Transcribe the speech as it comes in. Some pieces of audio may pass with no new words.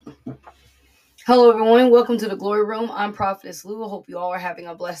Hello, everyone. Welcome to the Glory Room. I'm Prophetess Lou. I hope you all are having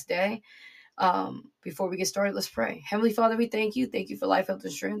a blessed day. Before we get started, let's pray. Heavenly Father, we thank you. Thank you for life, health,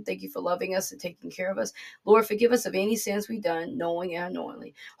 and strength. Thank you for loving us and taking care of us. Lord, forgive us of any sins we've done, knowing and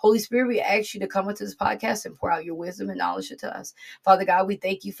unknowingly. Holy Spirit, we ask you to come into this podcast and pour out your wisdom and knowledge to us. Father God, we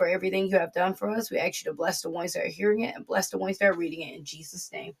thank you for everything you have done for us. We ask you to bless the ones that are hearing it and bless the ones that are reading it in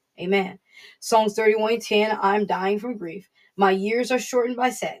Jesus' name. Amen. Psalms 31:10. I'm dying from grief. My years are shortened by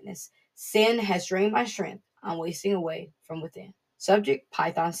sadness. Sin has drained my strength. I'm wasting away from within. Subject: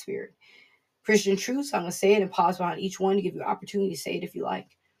 Python spirit. Christian truths. I'm going to say it and pause behind each one to give you opportunity to say it if you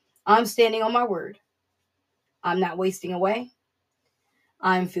like. I'm standing on my word. I'm not wasting away.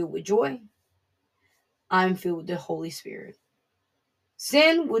 I'm filled with joy. I'm filled with the Holy Spirit.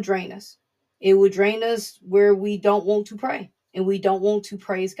 Sin will drain us. It will drain us where we don't want to pray and we don't want to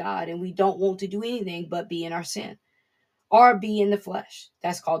praise God and we don't want to do anything but be in our sin or be in the flesh.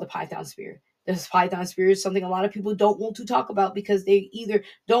 That's called the Python spirit. This Python spirit is something a lot of people don't want to talk about because they either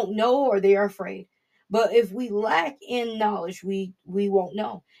don't know or they are afraid. But if we lack in knowledge, we won't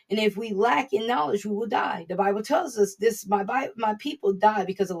know. And if we lack in knowledge, we will die. The Bible tells us this: my people die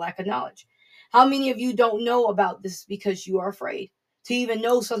because of lack of knowledge. How many of you don't know about this because you are afraid? To even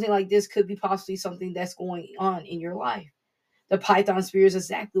know something like this could be possibly something that's going on in your life. The python spirit is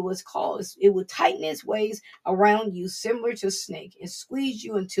exactly what it's called. It will tighten its ways around you, similar to a snake, and squeeze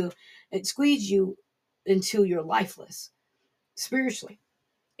you until you're lifeless spiritually.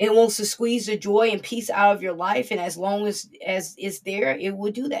 It wants to squeeze the joy and peace out of your life, and as long as it's there, it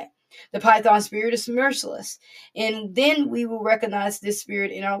will do that. The python spirit is merciless, and then we will recognize this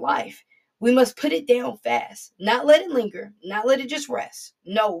spirit in our life. We must put it down fast, not let it linger, not let it just rest.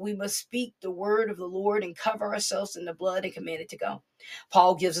 No, we must speak the word of the Lord and cover ourselves in the blood and command it to go.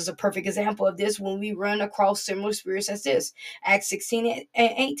 Paul gives us a perfect example of this when we run across similar spirits as this. Acts 16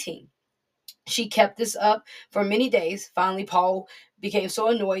 and 18. She kept this up for many days. Finally, Paul became so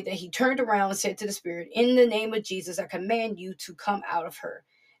annoyed that he turned around and said to the spirit, "In the name of Jesus, I command you to come out of her."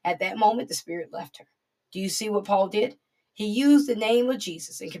 At that moment, the spirit left her. Do you see what Paul did? He used the name of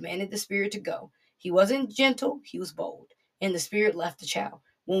Jesus and commanded the spirit to go. He wasn't gentle, he was bold, and the spirit left the child.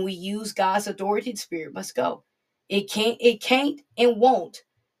 When we use God's authority, the spirit must go. It can't and won't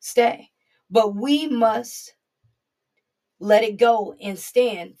stay. But we must let it go and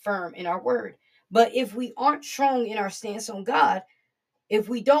stand firm in our word. But if we aren't strong in our stance on God, if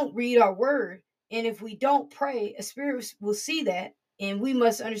we don't read our word, and if we don't pray, a spirit will see that. And we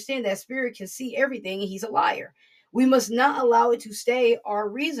must understand that spirit can see everything and he's a liar. We must not allow it to stay or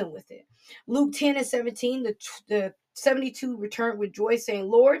reason with it. Luke 10 and 17, the 72 returned with joy, saying,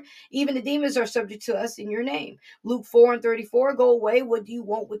 "Lord, even the demons are subject to us in your name." Luke 4 and 34, "Go away. What do you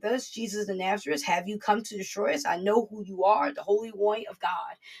want with us, Jesus of Nazareth? Have you come to destroy us? I know who you are, the Holy One of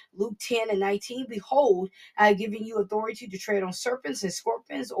God." Luke 10 and 19, "Behold, I have given you authority to tread on serpents and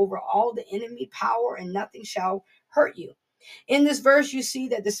scorpions over all the enemy power, and nothing shall hurt you." In this verse, you see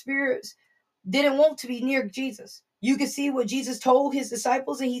that the spirits didn't want to be near Jesus. You can see what Jesus told his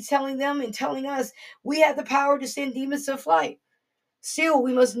disciples, and he's telling them and telling us we have the power to send demons to flight. Still,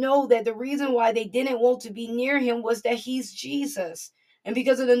 we must know that the reason why they didn't want to be near him was that he's Jesus. And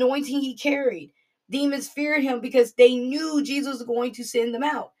because of the anointing he carried, demons feared him because they knew Jesus was going to send them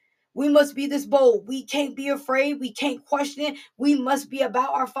out. We must be this bold. We can't be afraid. We can't question it. We must be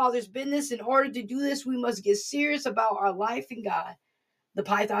about our Father's business. In order to do this, we must get serious about our life in God. The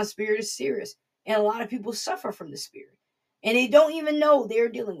python spirit is serious, and a lot of people suffer from the spirit, and they don't even know they're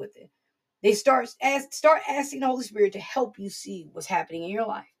dealing with it. They start asking the Holy Spirit to help you see what's happening in your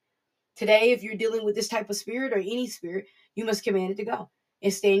life. Today, if you're dealing with this type of spirit or any spirit, you must command it to go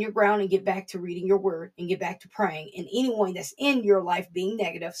and stand your ground and get back to reading your word and get back to praying. And anyone that's in your life being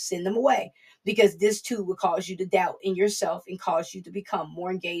negative, send them away, because this too will cause you to doubt in yourself and cause you to become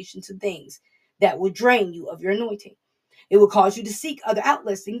more engaged into things that will drain you of your anointing. It will cause you to seek other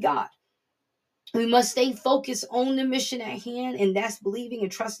outlets than God. We must stay focused on the mission at hand, and that's believing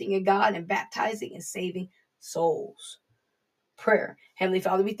and trusting in God and baptizing and saving souls. Prayer. Heavenly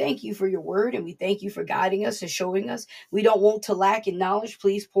Father, we thank you for your word, and we thank you for guiding us and showing us. We don't want to lack in knowledge.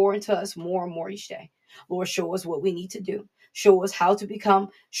 Please pour into us more and more each day. Lord, show us what we need to do. Show us how to become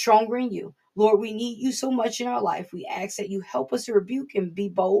stronger in you. Lord, we need you so much in our life. We ask that you help us to rebuke and be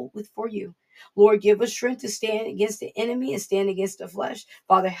bold for you. Lord, give us strength to stand against the enemy and stand against the flesh.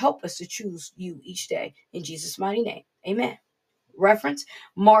 Father, help us to choose you each day. In Jesus' mighty name, amen. Reference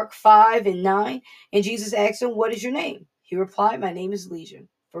Mark 5 and 9. And Jesus asked him, "What is your name?" He replied, "My name is Legion,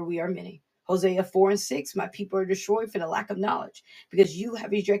 for we are many." Hosea 4 and 6. "My people are destroyed for the lack of knowledge. Because you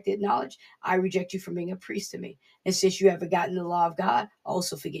have rejected knowledge, I reject you from being a priest to me. And since you have forgotten the law of God, I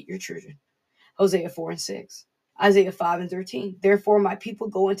also forget your children." Hosea 4 and 6. Isaiah 5 and 13. Therefore, my people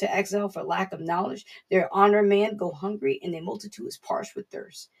go into exile for lack of knowledge. Their honor man go hungry, and their multitude is parched with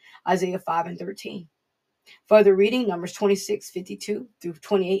thirst. Isaiah 5 and 13. Further reading, Numbers 26:52 through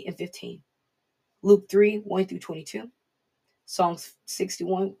 28 and 15. Luke 3, 1 through 22. Psalms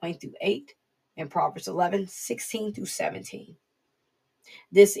 61, 1 through 8. And Proverbs 11, 16 through 17.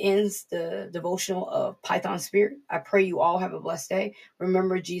 This ends the devotional of Python Spirit. I pray you all have a blessed day.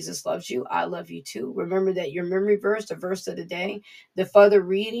 Remember, Jesus loves you. I love you too. Remember that your memory verse, the verse of the day, the further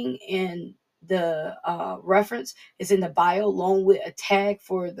reading and the reference is in the bio, along with a tag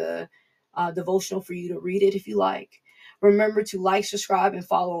for the devotional for you to read it if you like. Remember to like, subscribe, and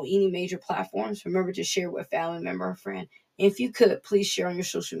follow on any major platforms. Remember to share with a family member or friend. If you could, please share on your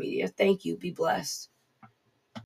social media. Thank you. Be blessed.